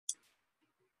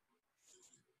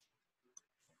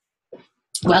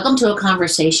Welcome to a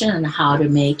conversation on how to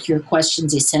make your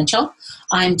questions essential.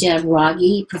 I'm Deb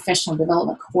Wragge, Professional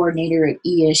Development Coordinator at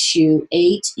ESU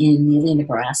 8 in Neely,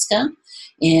 Nebraska,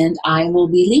 and I will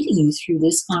be leading you through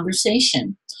this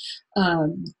conversation.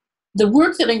 The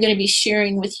work that I'm going to be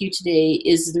sharing with you today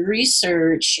is the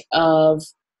research of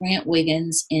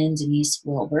Wiggins and Denise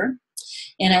Wilbur,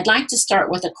 and I'd like to start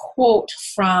with a quote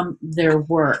from their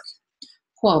work.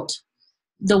 Quote,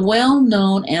 "The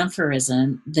well-known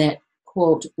aphorism that,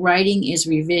 quote, writing is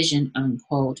revision,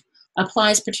 unquote,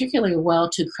 applies particularly well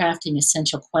to crafting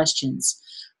essential questions.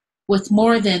 With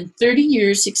more than 30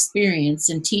 years experience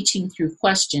in teaching through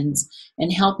questions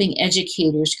and helping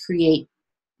educators create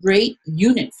great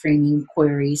unit framing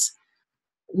queries,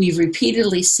 we've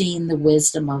repeatedly seen the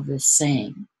wisdom of this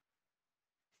saying."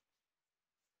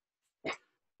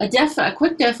 A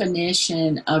quick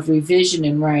definition of revision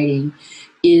in writing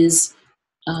is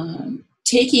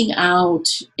taking out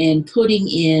and putting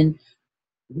in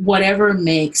whatever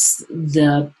makes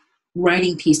the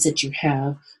writing piece that you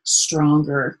have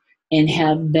stronger and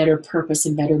have better purpose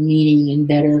and better meaning and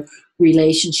better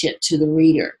relationship to the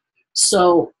reader.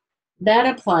 So that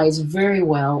applies very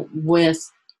well with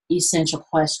essential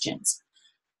questions.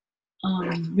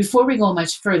 Before we go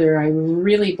much further, I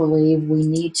really believe we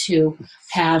need to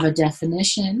have a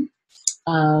definition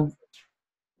of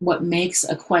what makes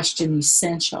a question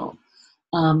essential.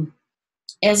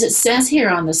 As it says here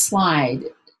on the slide,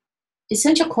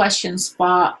 essential questions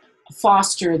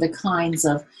foster the kinds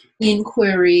of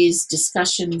inquiries,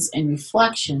 discussions, and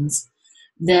reflections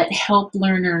that help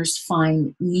learners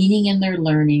find meaning in their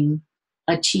learning,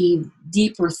 achieve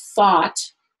deeper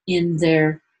thought in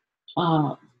their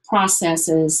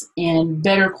processes, and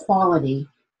better quality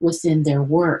within their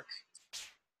work.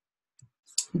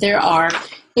 There are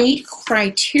 8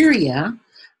 criteria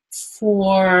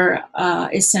for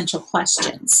essential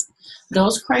questions.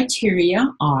 Those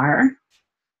criteria are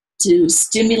to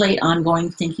stimulate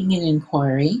ongoing thinking and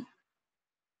inquiry.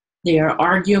 They are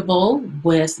arguable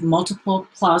with multiple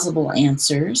plausible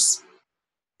answers.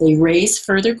 They raise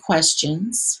further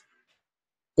questions.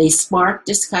 They spark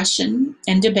discussion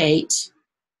and debate.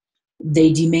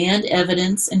 They demand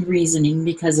evidence and reasoning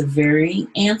because of varying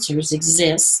answers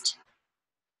exist.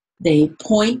 They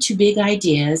point to big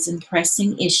ideas and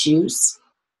pressing issues.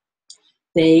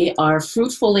 They are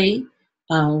fruitfully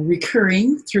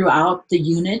recurring throughout the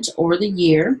unit or the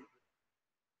year.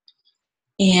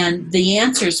 And the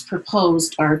answers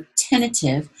proposed are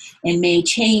tentative and may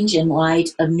change in light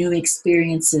of new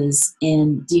experiences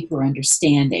and deeper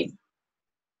understanding.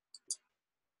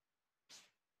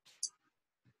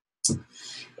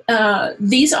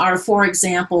 These are 4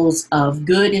 examples of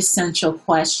good essential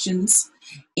questions,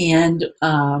 and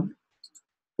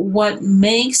what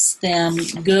makes them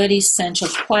good essential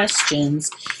questions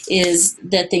is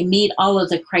that they meet all of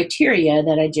the criteria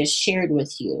that I just shared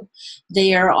with you.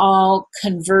 They are all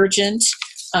convergent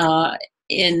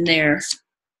in their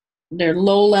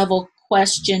low-level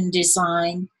question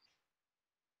design.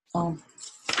 Oh,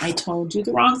 I told you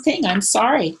the wrong thing. I'm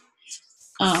sorry.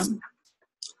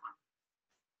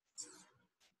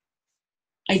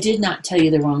 I did not tell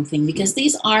you the wrong thing because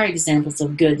these are examples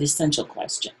of good essential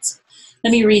questions.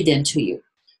 Let me read them to you.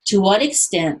 To what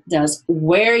extent does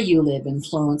where you live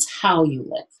influence how you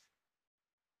live?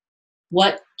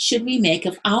 What should we make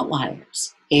of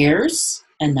outliers, errors,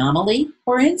 anomaly,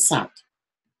 or insight?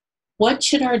 What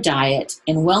should our diet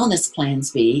and wellness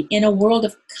plans be in a world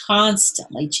of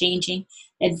constantly changing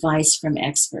advice from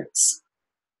experts?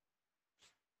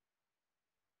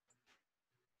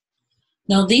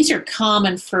 Now, these are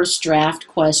common first draft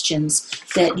questions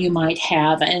that you might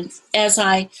have. And as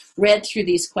I read through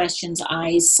these questions,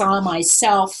 I saw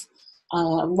myself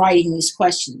writing these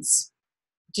questions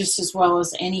just as well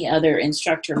as any other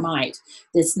instructor might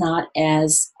that's not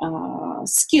as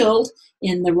skilled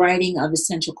in the writing of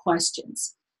essential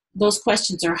questions. Those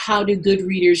questions are: how do good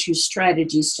readers use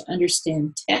strategies to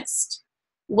understand text?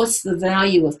 What's the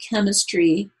value of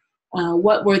chemistry?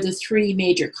 What were the 3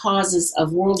 major causes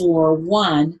of World War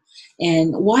I,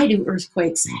 and why do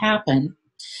earthquakes happen?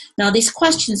 Now, these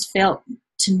questions failed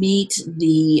to meet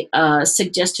the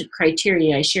suggested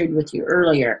criteria I shared with you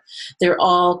earlier. They're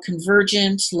all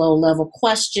convergent, low-level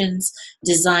questions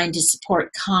designed to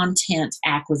support content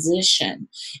acquisition.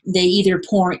 They either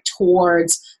point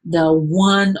towards the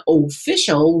one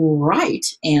official right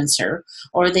answer,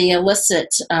 or they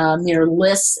elicit mere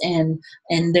lists, and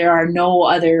there are no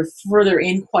other further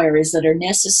inquiries that are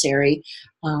necessary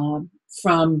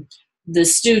from the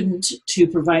student to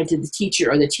provide to the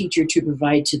teacher or the teacher to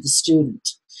provide to the student.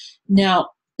 Now,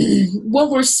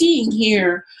 what we're seeing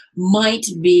here might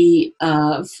be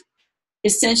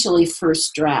essentially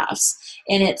first drafts,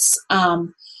 and it's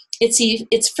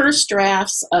first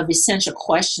drafts of essential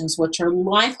questions, which are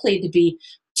likely to be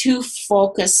too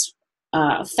focused,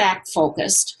 fact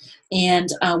focused, and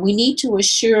we need to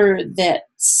assure that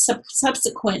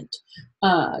subsequent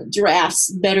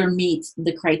drafts better meet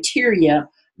the criteria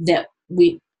that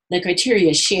the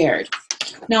criteria shared.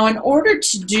 Now, in order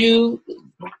to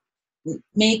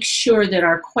make sure that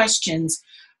our questions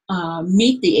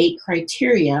meet the 8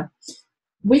 criteria,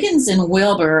 Wiggins and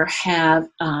Wilbur have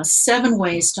 7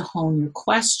 ways to hone your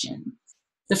question.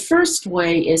 The first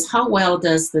way is, how well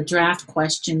does the draft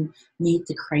question meet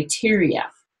the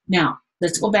criteria? Now,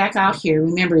 let's go back out here.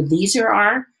 Remember, these are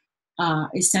our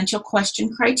essential question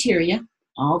criteria,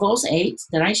 all those 8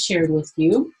 that I shared with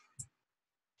you.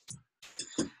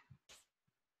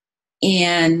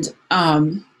 And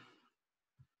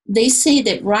they say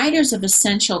that writers of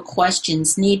essential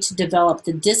questions need to develop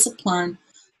the discipline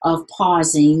of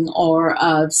pausing, or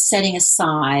of setting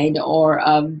aside, or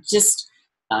of just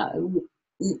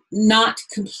not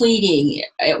completing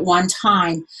at one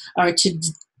time, or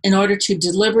in order to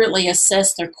deliberately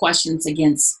assess their questions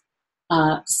against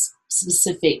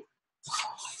specific.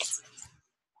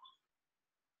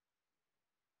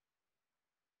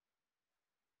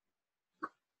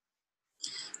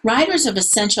 Writers of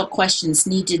essential questions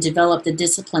need to develop the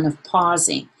discipline of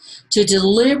pausing to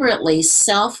deliberately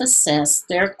self-assess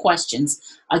their questions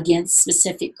against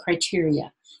specific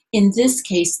criteria. In this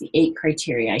case, the 8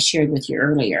 criteria I shared with you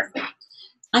earlier.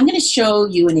 I'm going to show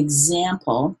you an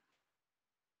example,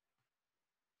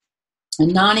 a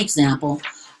non-example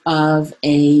of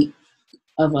an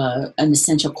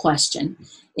essential question.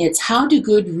 It's, how do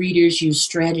good readers use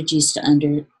strategies to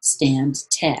understand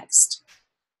text?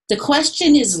 The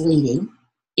question is leading.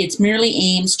 It merely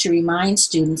aims to remind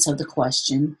students of the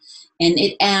question, and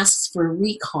it asks for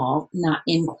recall, not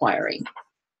inquiry.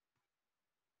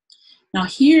 Now,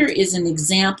 here is an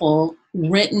example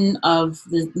written of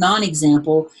the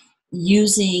non-example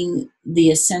using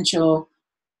the essential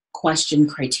question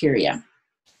criteria.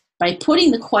 By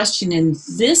putting the question in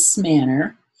this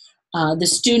manner, the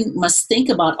student must think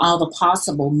about all the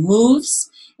possible moves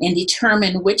and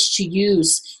determine which to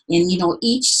use in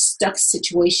each stuck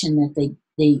situation that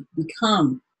they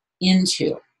become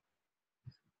into.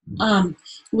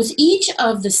 With each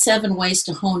of the 7 ways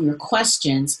to hone your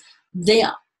questions,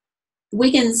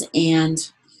 Wiggins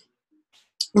and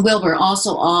Wilbur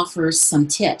also offers some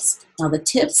tips. Now, the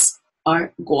tips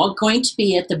are going to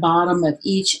be at the bottom of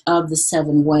each of the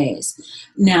 7 ways.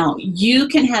 Now, you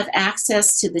can have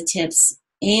access to the tips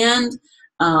and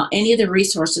any of the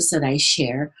resources that I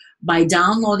share by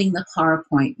downloading the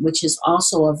PowerPoint, which is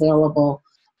also available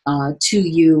to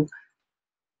you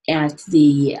at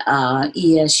the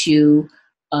ESU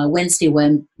Wednesday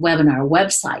webinar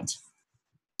website.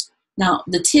 Now,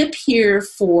 the tip here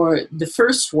for the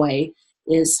first way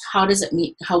is, how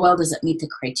well does it meet the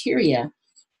criteria,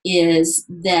 is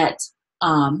that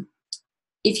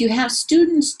if you have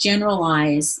students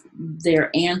generalize their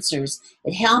answers,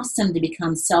 it helps them to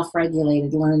become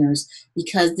self-regulated learners,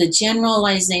 because the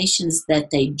generalizations that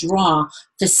they draw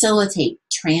facilitate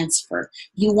transfer.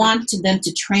 You want them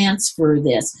to transfer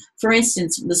this. For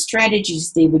instance, the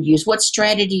strategies they would use. What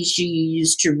strategies do you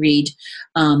use to read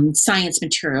science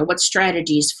material? What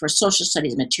strategies for social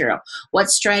studies material? What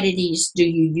strategies do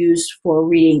you use for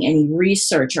reading any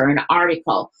research or an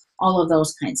article? All of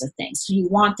those kinds of things. So you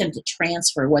want them to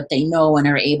transfer what they know and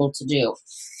are able to do.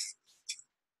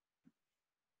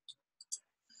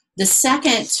 The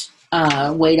second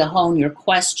way to hone your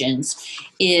questions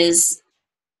is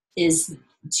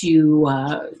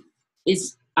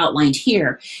outlined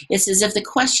here. It says, if the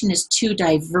question is too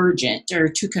divergent or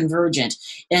too convergent,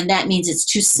 and that means it's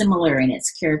too similar in its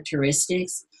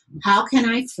characteristics, how can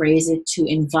I phrase it to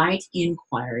invite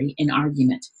inquiry and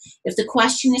argument? If the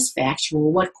question is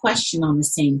factual, what question on the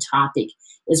same topic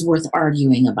is worth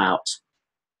arguing about?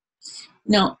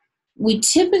 Now, we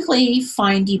typically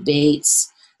find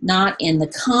debates not in the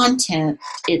content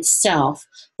itself,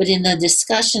 but in the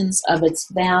discussions of its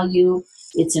value,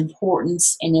 its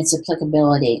importance, and its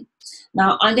applicability.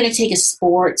 Now, I'm going to take a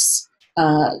sports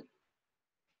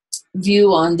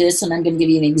view on this, and I'm going to give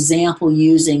you an example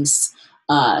using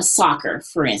soccer,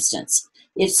 for instance.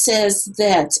 It says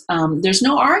that there's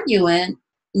no argument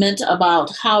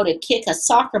about how to kick a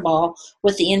soccer ball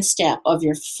with the instep of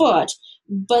your foot,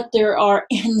 but there are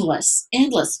endless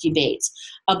debates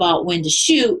about when to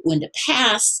shoot, when to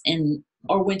pass,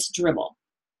 or when to dribble.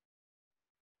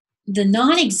 The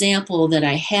non-example that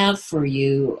I have for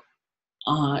you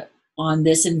on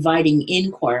this inviting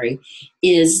inquiry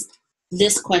is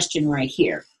this question right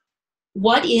here.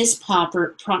 what is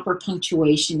proper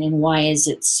punctuation and why is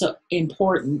it so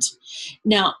important?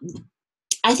 Now,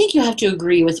 I think you have to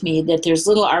agree with me that there's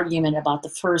little argument about the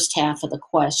first half of the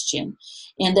question,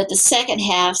 and that the second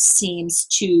half seems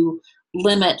to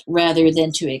limit rather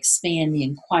than to expand the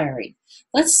inquiry.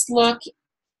 Let's look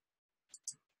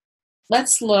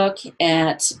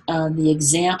at the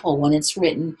example when it's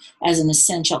written as an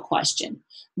essential question.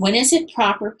 When is it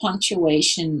proper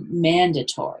punctuation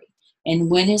mandatory? And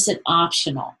when is it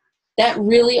optional? That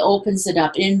really opens it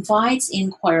up. It invites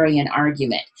inquiry and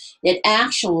argument. It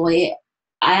actually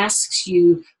asks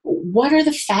you, what are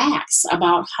the facts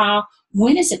about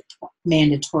when is it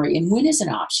mandatory and when is it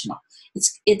optional?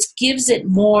 It gives it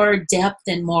more depth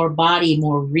and more body,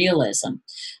 more realism.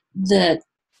 The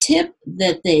tip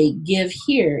that they give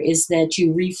here is that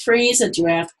you rephrase a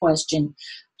draft question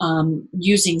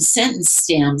using sentence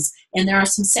stems, and there are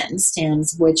some sentence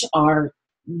stems which are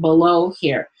below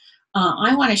here.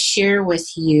 I want to share with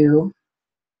you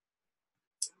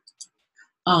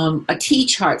a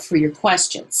T-chart for your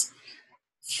questions.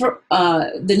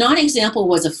 The non-example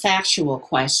was a factual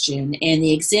question, and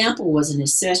the example was an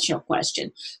essential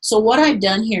question. So what I've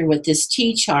done here with this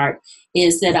T-chart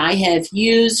is that I have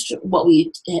used what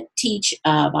we teach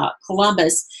about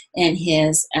Columbus and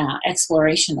his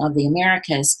exploration of the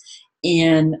Americas,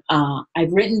 and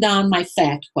I've written down my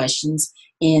fact questions.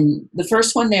 And the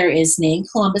first one there is name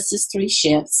Columbus's 3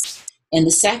 ships, and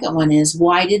the second one is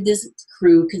why did this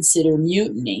crew consider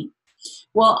mutiny?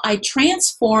 Well, I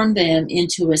transformed them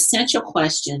into essential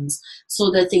questions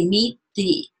so that they meet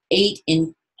the 8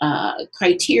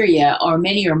 criteria, or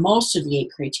many or most of the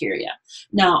 8 criteria.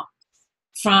 Now,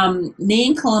 from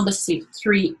name Columbus's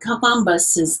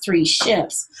 3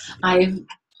 ships, I've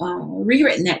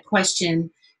rewritten that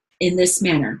question in this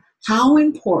manner. How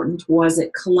important was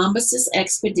it Columbus's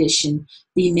expedition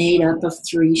be made up of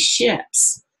 3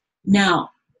 ships? Now,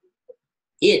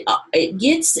 it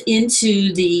gets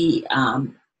into the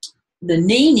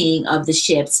naming of the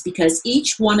ships, because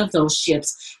each one of those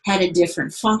ships had a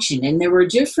different function, and there were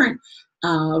different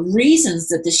reasons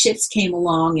that the ships came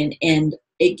along, and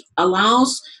it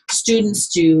allows students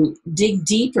to dig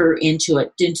deeper into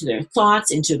it, into their thoughts,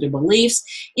 into their beliefs,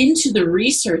 into the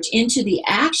research, into the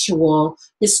actual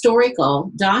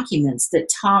historical documents that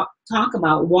talk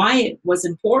about why it was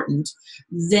important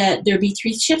that there be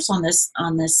 3 ships on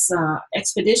this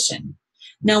expedition.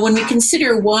 Now, when we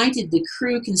consider why did the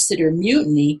crew consider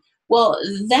mutiny, well,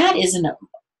 that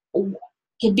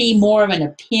can be more of an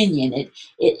opinion.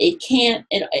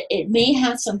 It may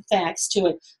have some facts to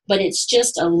it, but it's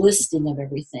just a listing of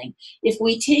everything. If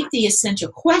we take the essential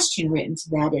question written to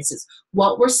that, it says,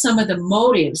 what were some of the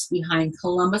motives behind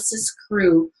Columbus's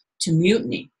crew to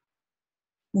mutiny?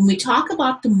 When we talk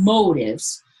about the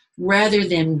motives rather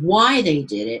than why they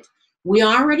did it, we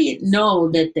already know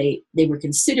that they were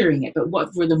considering it, but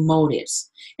what were the motives?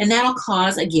 And that'll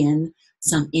cause, again,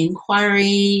 some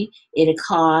inquiry. It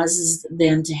causes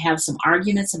them to have some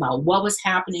arguments about what was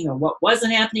happening or what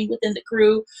wasn't happening within the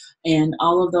crew, and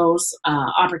all of those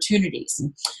opportunities.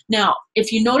 Now,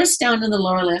 if you notice down in the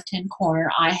lower left-hand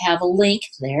corner, I have a link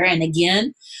there, and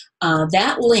again,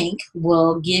 that link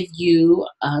will lead you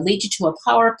to a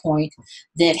PowerPoint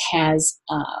that has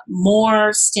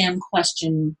more STEM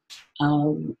question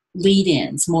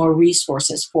lead-ins, more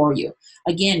resources for you.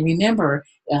 Again, remember,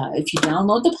 if you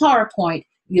download the PowerPoint,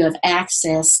 you have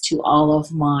access to all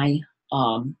of my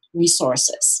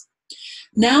resources.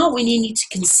 Now we need to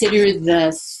consider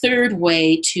the third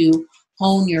way to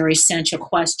hone your essential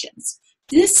questions.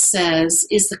 This says,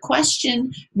 is the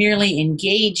question merely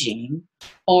engaging,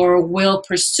 or will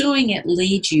pursuing it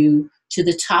lead you to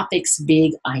the topic's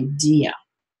big idea?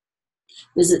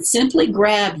 Does it simply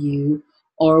grab you,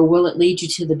 or will it lead you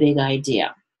to the big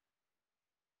idea?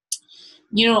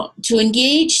 You know, to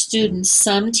engage students,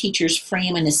 some teachers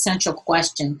frame an essential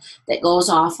question that goes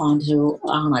off on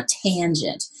a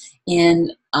tangent.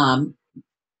 And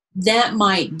that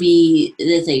might be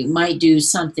that they might do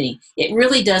something. It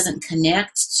really doesn't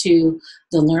connect to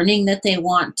the learning that they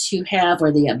want to have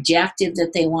or the objective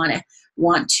that they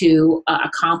want to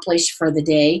accomplish for the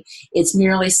day. It's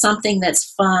merely something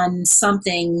that's fun,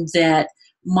 something that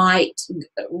might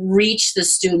reach the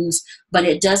students, but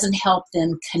it doesn't help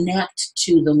them connect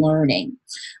to the learning.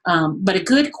 But a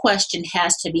good question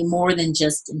has to be more than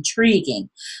just intriguing.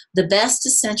 The best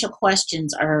essential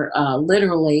questions are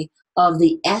literally of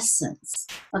the essence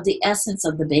of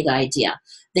the big idea.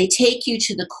 They take you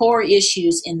to the core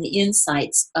issues and the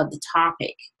insights of the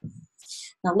topic.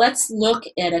 Now let's look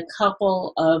at a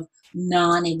couple of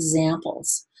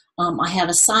non-examples. I have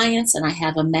a science and I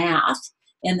have a math.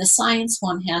 and the science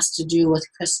one has to do with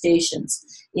crustaceans.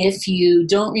 If you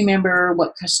don't remember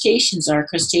what crustaceans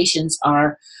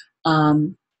are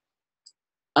um,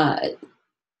 uh,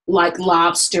 like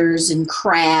lobsters and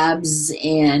crabs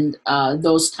and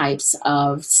those types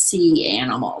of sea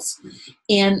animals.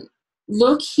 And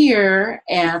look here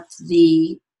at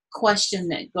the question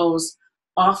that goes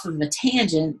off of a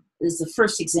tangent is the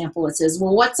first example. It says,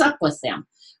 well, what's up with them?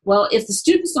 Well, if the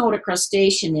students know what a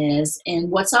crustacean is and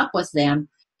what's up with them,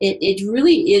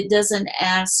 it doesn't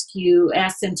ask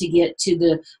them to get to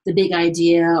the big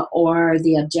idea or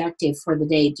the objective for the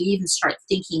day, to even start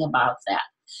thinking about that.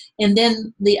 And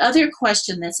then the other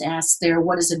question that's asked there,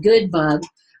 what is a good bug?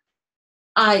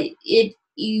 Have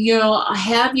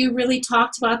you really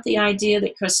talked about the idea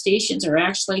that crustaceans are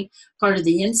actually part of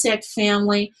the insect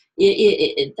family?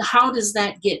 How does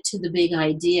that get to the big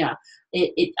idea?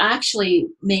 It actually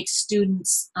makes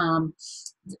students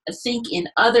think in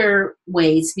other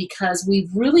ways, because we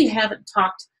really haven't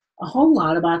talked a whole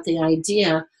lot about the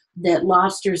idea that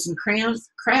lobsters and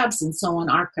crabs and so on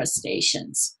are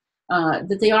crustaceans.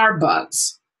 That they are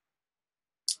bugs.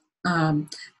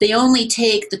 They only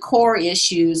take the core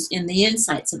issues in the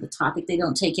insights of the topic. They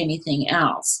don't take anything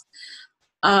else.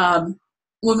 When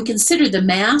we consider the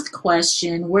math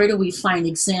question, where do we find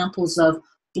examples of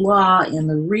blah in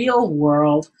the real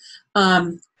world?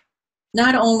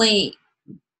 Not only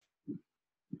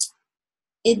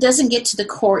it doesn't get to the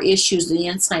core issues, the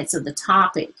insights of the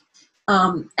topic.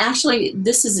 Actually,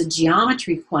 this is a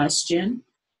geometry question.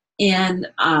 And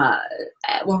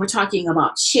when we're talking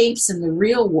about shapes in the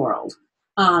real world,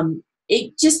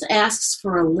 it just asks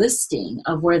for a listing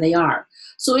of where they are.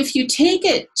 So if you take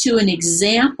it to an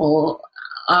example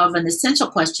of an essential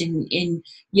question,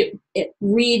 it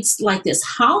reads like this: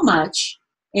 how much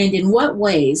and in what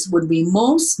ways would we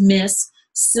most miss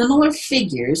similar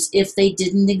figures if they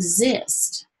didn't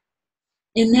exist?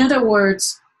 In other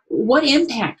words, what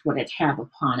impact would it have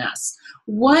upon us?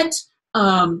 What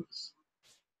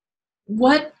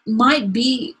might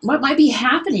be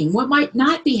happening, what might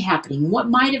not be happening, what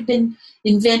might have been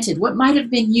invented, what might have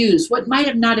been used, what might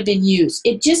have not have been used.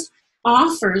 It just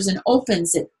offers and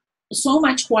opens it so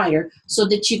much wider so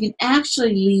that you can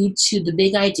actually lead to the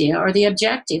big idea or the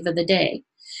objective of the day.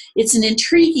 It's an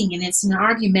intriguing and it's an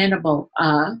argumentable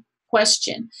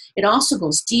question. It also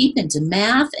goes deep into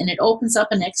math, and it opens up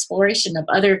an exploration of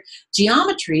other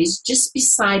geometries just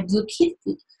beside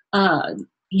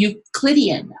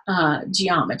Euclidean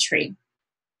geometry.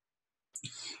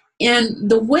 And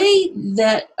the way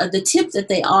that the tip that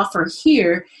they offer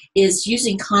here is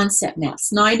using concept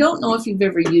maps. Now, I don't know if you've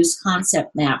ever used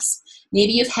concept maps.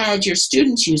 Maybe you've had your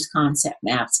students use concept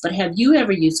maps, but have you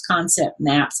ever used concept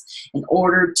maps in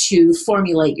order to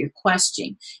formulate your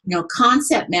question? You know,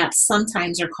 concept maps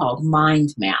sometimes are called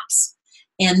mind maps,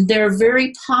 and they're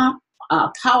very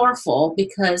powerful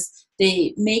because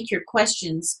they make your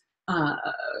questions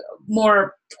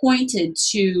more pointed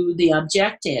to the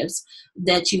objectives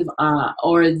that you've,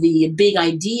 or the big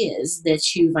ideas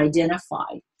that you've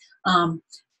identified.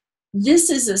 This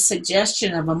is a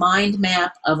suggestion of a mind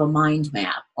map of a mind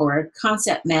map, or a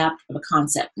concept map of a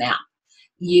concept map.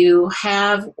 You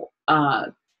have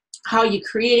how you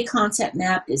create a concept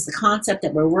map is the concept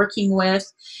that we're working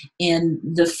with, and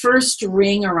the first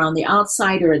ring around the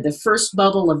outside, or the first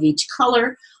bubble of each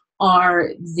color, are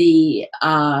the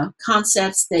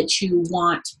concepts that you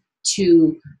want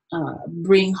to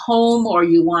bring home, or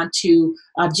you want to,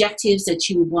 objectives that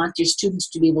you want your students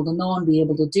to be able to know and be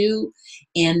able to do.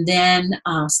 And then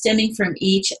stemming from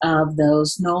each of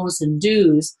those knows and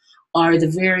do's are the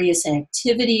various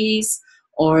activities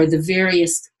or the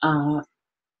various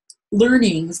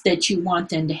learnings that you want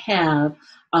them to have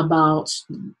about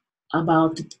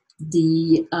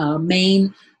the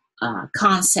main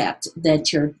concept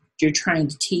that you're trying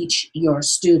to teach your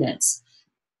students.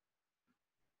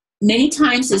 Many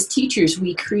times as teachers,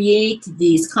 we create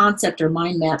these concept or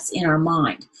mind maps in our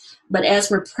mind. But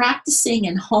as we're practicing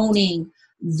and honing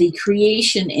the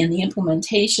creation and the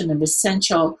implementation of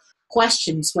essential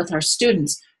questions with our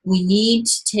students, we need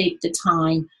to take the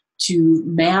time to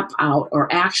map out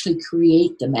or actually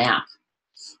create the map.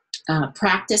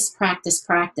 Practice, practice,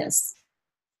 practice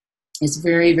is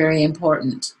very, very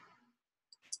important.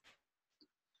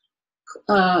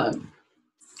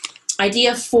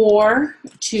 Idea 4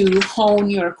 to hone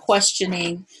your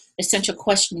questioning, essential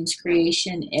questioning's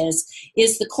creation is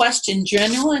the question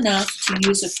general enough to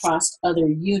use across other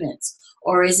units,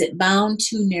 or is it bound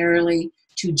too narrowly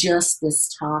to just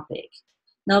this topic?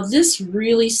 Now, this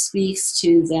really speaks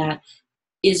to that.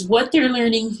 Is what they're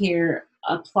learning here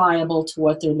applicable to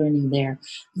what they're learning there.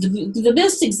 The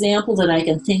best example that I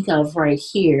can think of right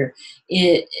here,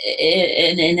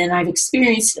 and I've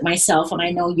experienced it myself, and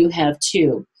I know you have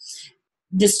too.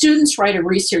 The students write a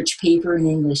research paper in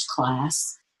English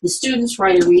class. The students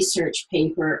write a research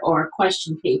paper or a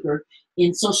question paper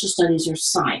in social studies or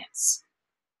science.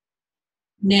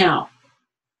 Now,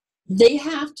 they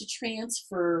have to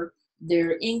transfer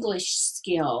their English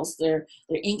skills, their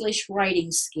English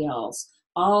writing skills,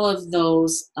 all of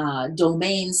those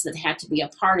domains that had to be a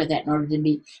part of that in order to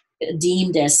be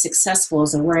deemed as successful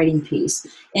as a writing piece.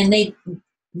 And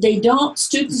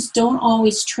students don't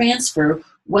always transfer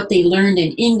what they learned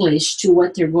in English to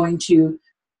what they're going to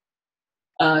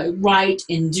write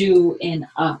and do in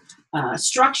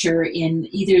structure in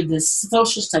either the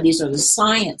social studies or the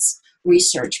science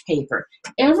research paper.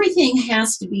 Everything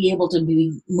has to be able to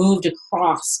be moved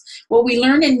across. What we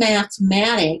learn in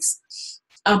mathematics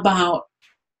about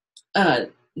the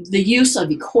use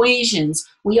of equations,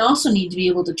 we also need to be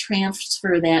able to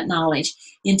transfer that knowledge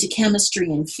into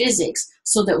chemistry and physics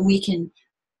so that we can,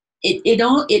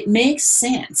 it makes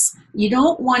sense. You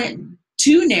don't want it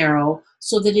too narrow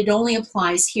so that it only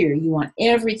applies here. You want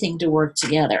everything to work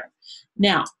together.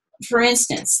 Now, for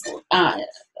instance,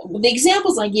 the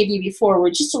examples I gave you before were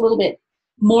just a little bit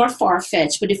more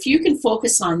far-fetched, but if you can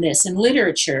focus on this in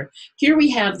literature, here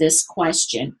we have this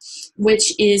question,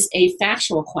 which is a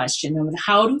factual question of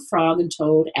how do frog and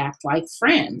toad act like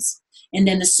friends? And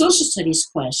then the social studies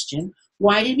question,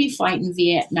 why did we fight in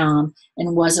Vietnam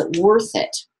and was it worth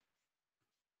it?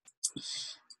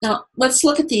 Now, let's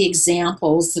look at the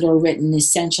examples that are written in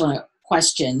essential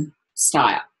question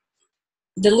style.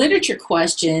 The literature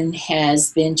question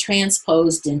has been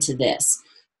transposed into this.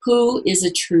 Who is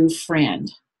a true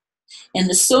friend? And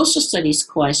the social studies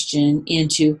question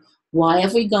into why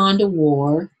have we gone to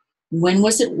war? When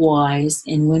was it wise?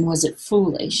 And when was it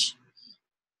foolish?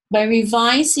 By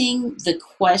revising the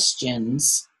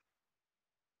questions,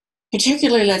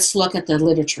 particularly let's look at the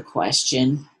literature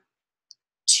question,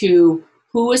 to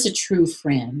who is a true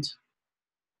friend,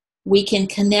 we can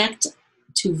connect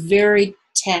to varied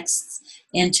texts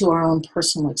and to our own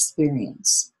personal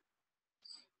experience.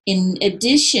 In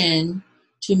addition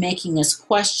to making us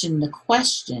question the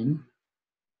question,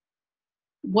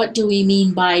 what do we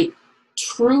mean by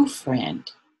true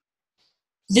friend?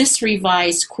 This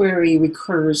revised query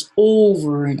recurs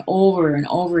over and over and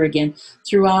over again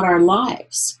throughout our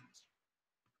lives.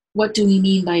 What do we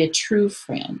mean by a true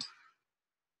friend?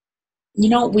 You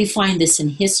know, we find this in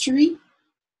history,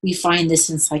 we find this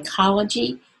in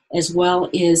psychology, as well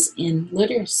as in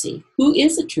literacy. Who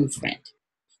is a true friend?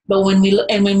 But when we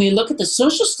look at the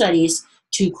social studies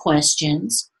 2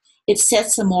 questions, it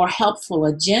sets a more helpful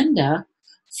agenda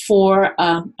for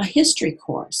a history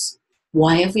course.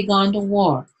 Why have we gone to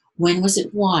war? When was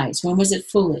it wise? When was it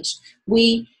foolish?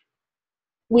 We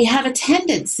have a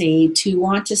tendency to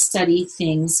want to study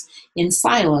things in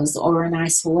silos or in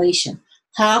isolation.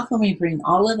 How can we bring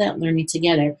all of that learning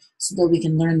together so that we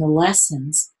can learn the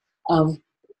lessons of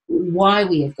why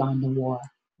we have gone to war?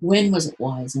 When was it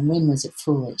wise and when was it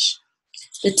foolish?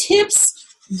 The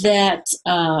tips that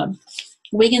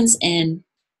Wiggins and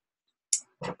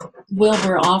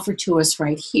Wilbur offer to us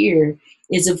right here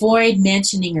is avoid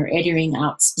mentioning or editing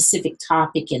out specific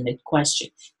topic in the question.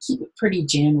 Keep it pretty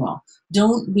general.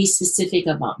 Don't be specific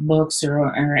about books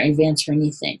or events or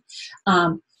anything.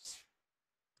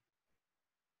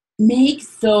 Make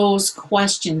those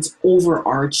questions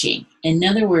overarching. In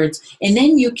other words, and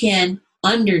then you can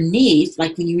underneath,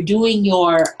 like when you're doing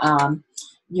your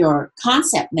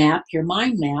concept map, your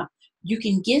mind map, you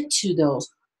can get to those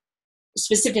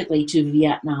specifically to the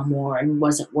Vietnam War and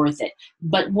was it worth it?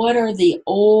 But what are the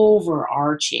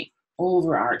overarching?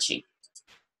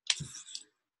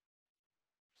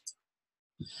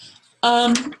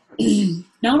 Now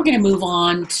we're going to move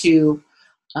on to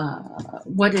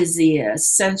what is the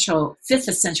fifth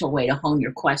essential way to hone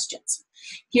your questions.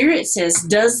 Here it says,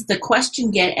 does the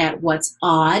question get at what's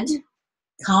odd,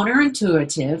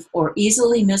 counterintuitive, or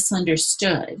easily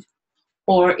misunderstood?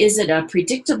 Or is it a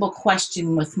predictable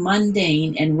question with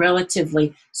mundane and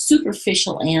relatively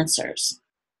superficial answers?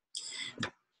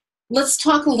 Let's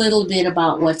talk a little bit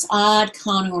about what's odd,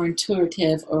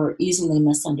 counterintuitive, or easily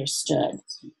misunderstood.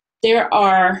 There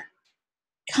are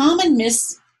common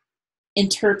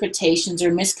misinterpretations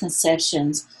or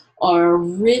misconceptions are a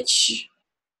rich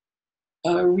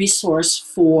resource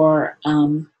for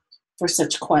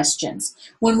such questions.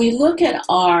 When we look at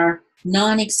our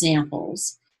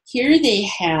non-examples, here they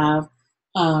have,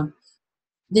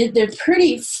 they're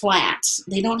pretty flat.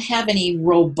 They don't have any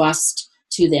robust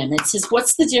to them. It says,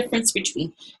 what's the difference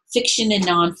between fiction and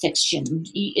nonfiction?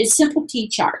 A simple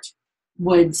T-chart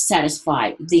would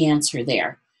satisfy the answer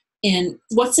there. And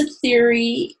what's a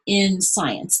theory in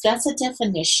science? That's a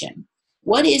definition.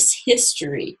 What is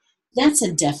history? That's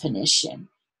a definition.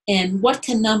 And what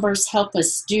can numbers help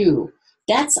us do?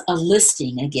 That's a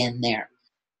listing again there.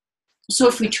 So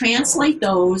if we translate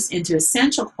those into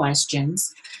essential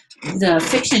questions, the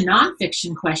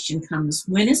fiction-nonfiction question comes,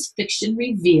 when is fiction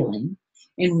revealing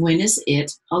and when is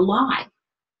it a lie?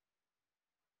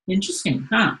 Interesting,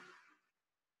 huh?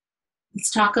 Let's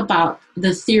talk about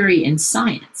the theory in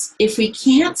science. If we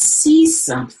can't see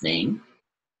something,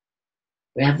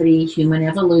 gravity, human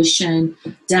evolution,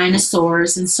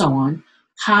 dinosaurs, and so on,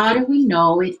 how do we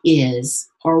know it is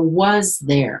or was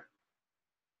there?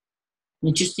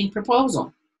 Interesting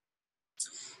proposal.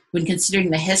 When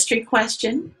considering the history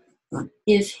question,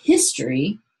 if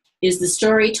history is the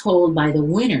story told by the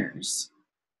winners,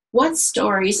 what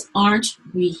stories aren't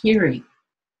we hearing?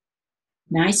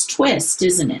 Nice twist,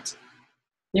 isn't it?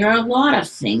 There are a lot of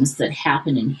things that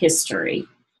happen in history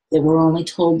that were only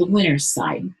told the winner's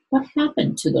side. What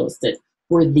happened to those that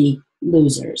were the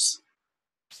losers?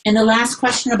 And the last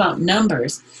question about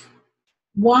numbers,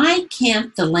 why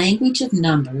can't the language of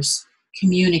numbers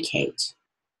communicate?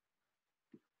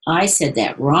 I said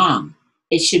that wrong.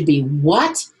 It should be,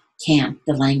 what can't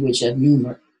the language of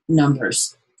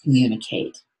numbers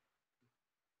communicate?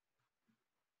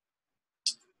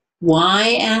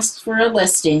 Why asks for a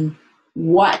listing?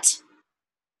 What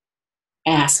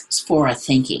asks for a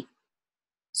thinking?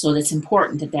 So it's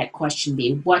important that that question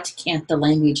be, what can't the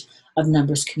language of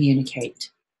numbers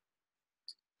communicate?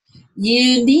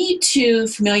 You need to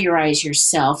familiarize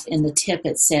yourself in the tip,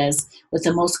 it says, with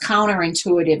the most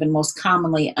counterintuitive and most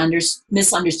commonly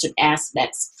misunderstood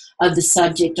aspects of the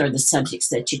subject or the subjects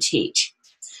that you teach.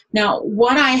 Now,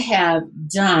 what I have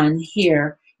done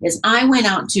here is I went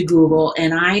out to Google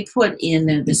and I put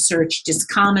in the search just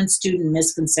common student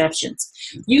misconceptions.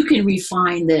 You can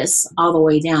refine this all the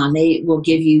way down. They will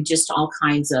give you just all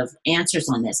kinds of answers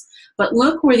on this. But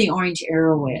look where the orange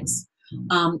arrow is.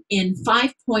 In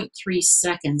 5.3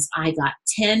 seconds, I got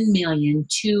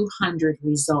 10,200,000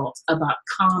 results about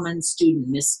common student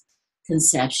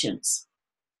misconceptions.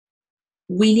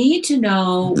 We need to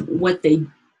know what they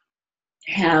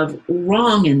have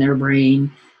wrong in their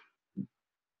brain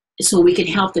so we can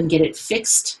help them get it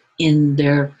fixed in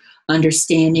their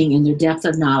understanding, in their depth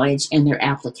of knowledge, and their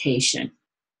application.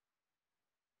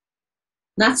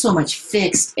 Not so much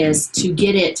fixed as to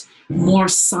get it more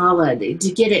solid,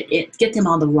 to get them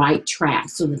on the right track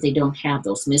so that they don't have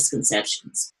those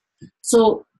misconceptions.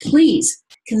 So please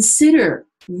consider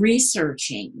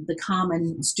researching the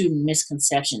common student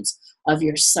misconceptions of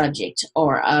your subject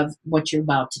or of what you're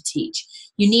about to teach.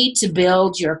 You need to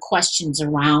build your questions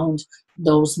around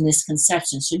those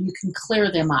misconceptions so you can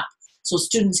clear them up so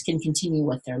students can continue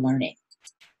with their learning.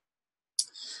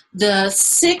 The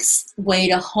sixth way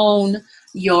to hone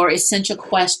your essential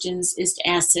questions is to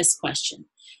ask this question.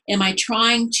 Am I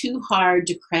trying too hard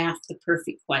to craft the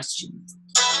perfect question?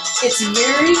 It's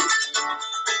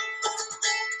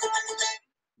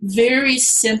very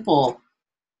simple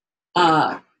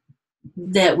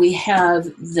that we have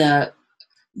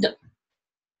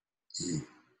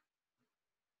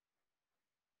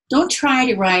don't try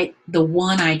to write the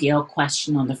one ideal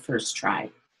question on the first try.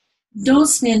 Don't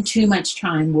spend too much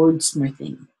time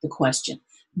wordsmithing the question.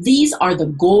 These are the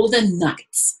golden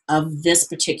nuggets of this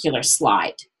particular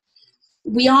slide.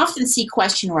 We often see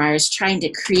question writers trying to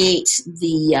create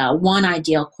the one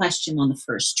ideal question on the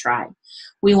first try.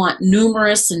 We want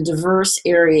numerous and diverse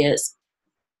areas.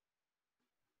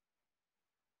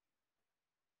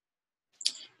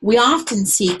 We often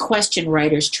see question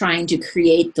writers trying to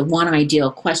create the one ideal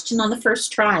question on the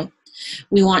first try.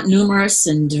 We want numerous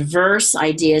and diverse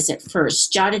ideas at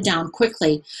first, jotted down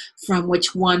quickly from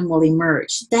which one will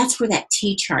emerge. That's where that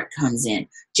T-chart comes in.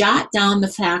 Jot down the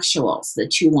factuals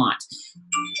that you want.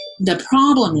 The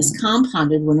problem is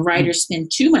compounded when writers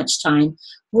spend too much time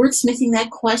wordsmithing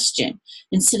that question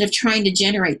instead of trying to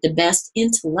generate the best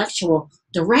intellectual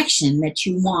direction that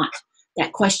you want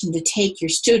that question to take your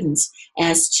students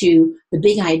as to the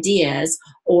big ideas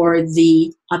or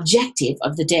the objective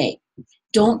of the day.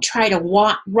 Don't try to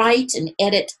write and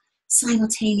edit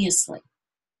simultaneously.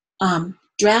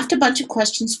 Draft a bunch of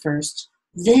questions first,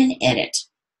 then edit.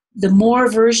 The more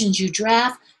versions you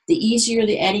draft, the easier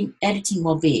the editing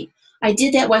will be. I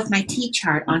did that with my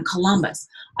T-chart on Columbus.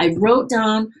 I wrote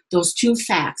down those two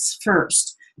facts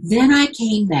first. Then I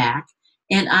came back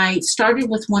and I started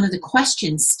with one of the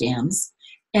question stems,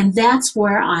 and that's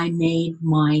where I made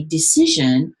my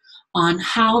decision on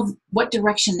what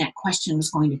direction that question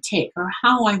was going to take, or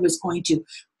how I was going to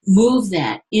move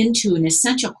that into an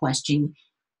essential question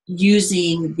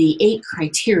using the 8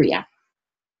 criteria.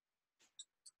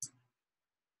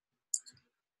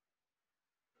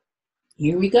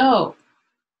 Here we go.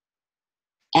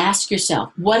 Ask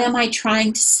yourself, what am I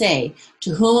trying to say?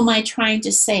 To whom am I trying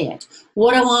to say it?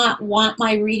 What do I want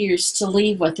my readers to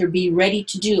leave with or be ready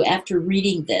to do after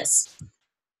reading this?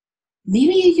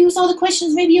 Maybe you use all the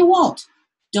questions, maybe you won't.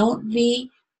 Don't be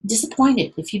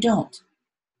disappointed if you don't.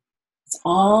 It's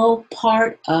all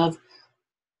part of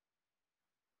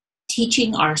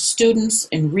teaching our students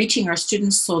and reaching our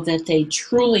students so that they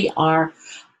truly are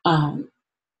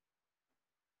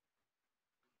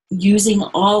using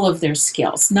all of their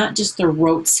skills, not just their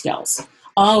rote skills,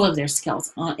 all of their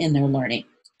skills in their learning.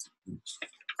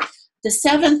 The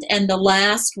 7th and the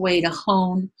last way to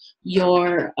hone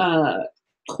your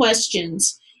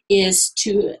questions is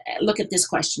to look at this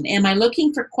question. Am I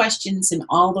looking for questions in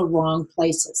all the wrong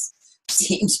places?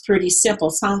 Seems pretty simple.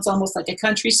 Sounds almost like a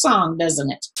country song,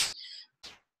 doesn't it?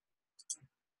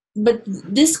 But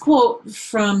this quote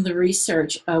from the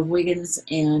research of Wiggins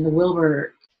and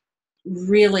Wilbur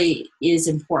really is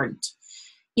important.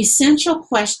 Essential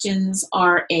questions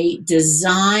are a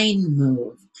design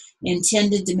move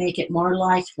intended to make it more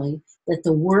likely that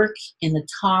the work in the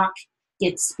talk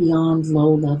gets beyond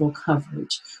low-level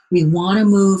coverage. We want to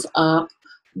move up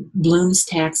Bloom's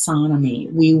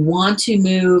taxonomy. We want to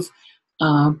move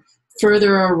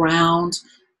further around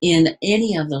in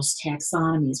any of those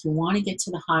taxonomies. We want to get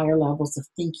to the higher levels of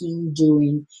thinking,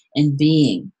 doing, and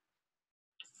being.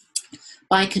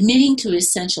 By committing to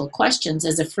essential questions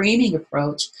as a framing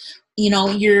approach,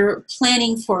 you're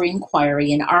planning for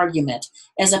inquiry and argument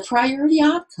as a priority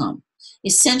outcome.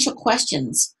 Essential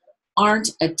questions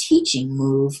aren't a teaching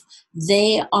move.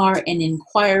 They are an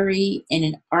inquiry and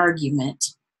an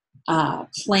argument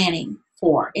planning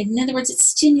for. In other words, it's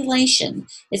stimulation.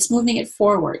 It's moving it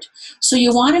forward. So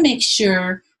you want to make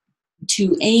sure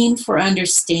to aim for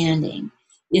understanding.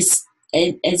 This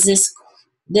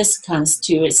comes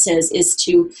to, it says, is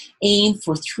to aim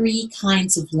for 3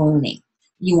 kinds of learning.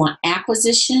 You want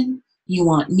acquisition, you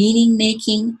want meaning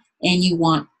making, and you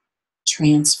want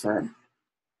transfer.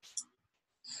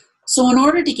 So in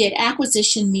order to get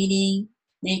acquisition, meaning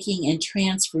making, and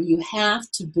transfer, you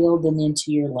have to build them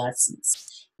into your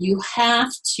lessons. You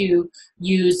have to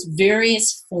use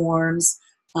various forms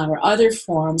or other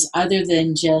forms other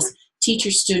than just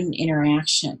teacher-student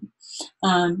interaction.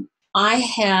 I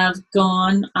have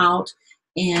gone out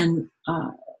and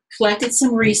collected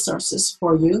some resources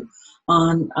for you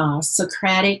on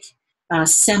Socratic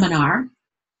seminar.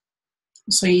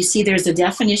 So you see there's a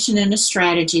definition and a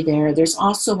strategy there. There's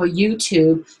also a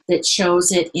YouTube that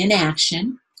shows it in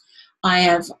action.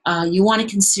 You want to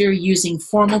consider using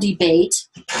formal debate.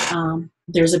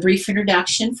 There's a brief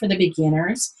introduction for the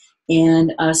beginners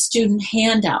and a student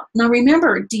handout. Now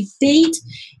remember, debate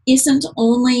isn't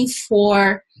only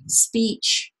for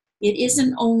speech. It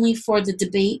isn't only for the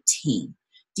debate team.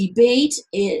 Debate,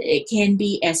 it can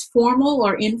be as formal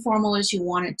or informal as you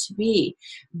want it to be.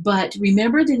 But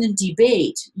remember that in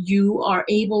debate, you are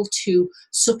able to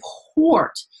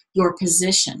support your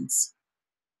positions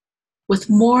with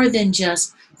more than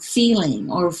just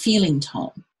feeling or feeling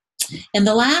tone. And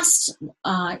the last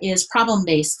is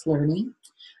problem-based learning.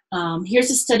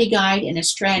 Here's a study guide and a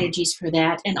strategies for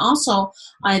that. And also,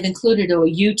 I've included a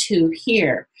YouTube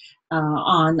here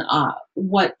on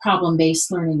what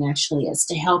problem-based learning actually is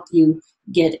to help you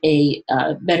get a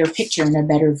better picture and a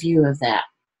better view of that.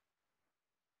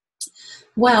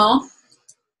 Well,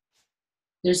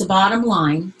 there's a bottom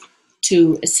line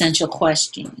to essential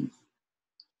questioning.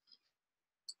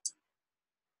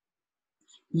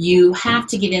 You have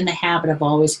to get in the habit of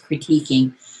always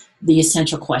critiquing the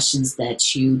essential questions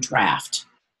that you draft.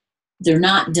 They're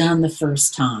not done the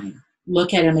first time.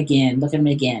 Look at them again, look at them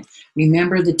again.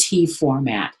 Remember the T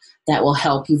format. That will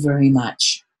help you very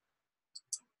much.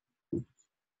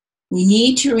 We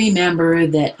need to remember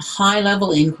that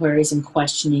high-level inquiries and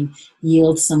questioning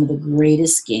yield some of the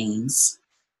greatest gains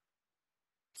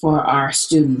for our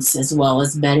students, as well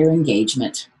as better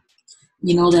engagement.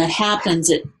 You know, that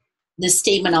happens. This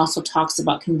statement also talks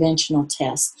about conventional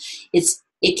tests.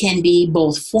 It can be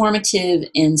both formative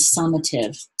and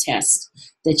summative tests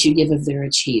that you give of their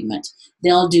achievement.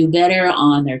 They'll do better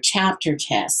on their chapter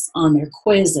tests, on their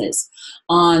quizzes,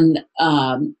 on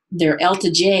their L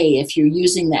to J if you're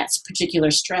using that particular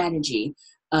strategy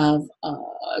of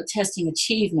testing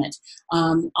achievement,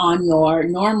 on your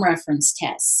norm reference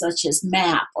tests such as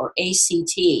MAP or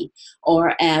ACT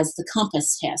or as the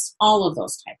compass test, all of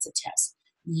those types of tests.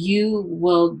 you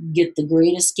will get the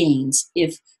greatest gains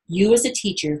if you as a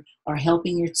teacher are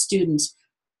helping your students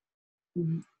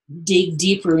dig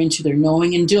deeper into their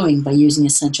knowing and doing by using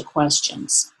essential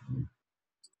questions.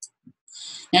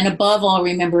 And above all,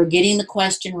 remember, getting the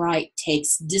question right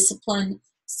takes discipline,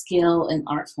 skill, and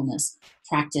artfulness.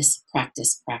 Practice,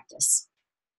 practice, practice.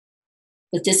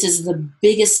 But this is the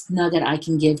biggest nugget I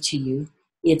can give to you.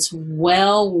 It's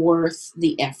well worth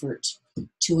the effort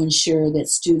to ensure that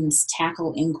students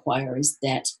tackle inquiries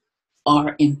that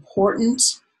are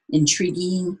important,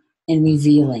 intriguing, and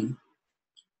revealing.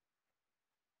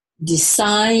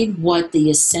 Decide what the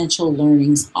essential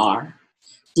learnings are.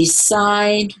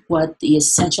 Decide what the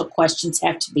essential questions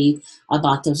have to be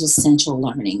about those essential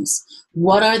learnings.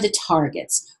 What are the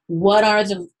targets? What are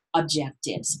the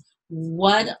objectives?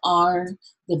 What are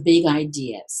the big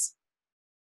ideas?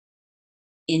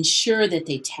 Ensure that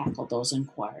they tackle those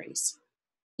inquiries.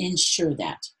 Ensure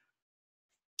that.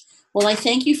 Well, I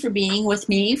thank you for being with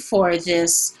me for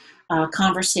this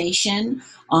conversation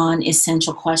on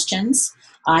essential questions.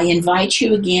 I invite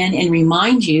you again and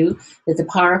remind you that the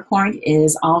PowerPoint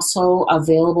is also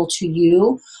available to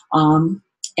you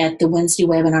at the Wednesday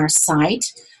webinar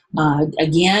site.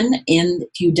 Again,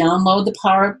 if you download the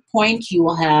PowerPoint, you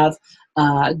will have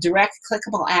direct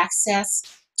clickable access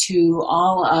to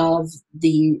all of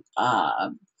the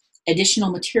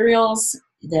additional materials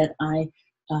that I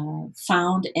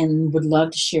found and would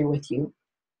love to share with you.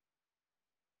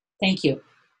 Thank you.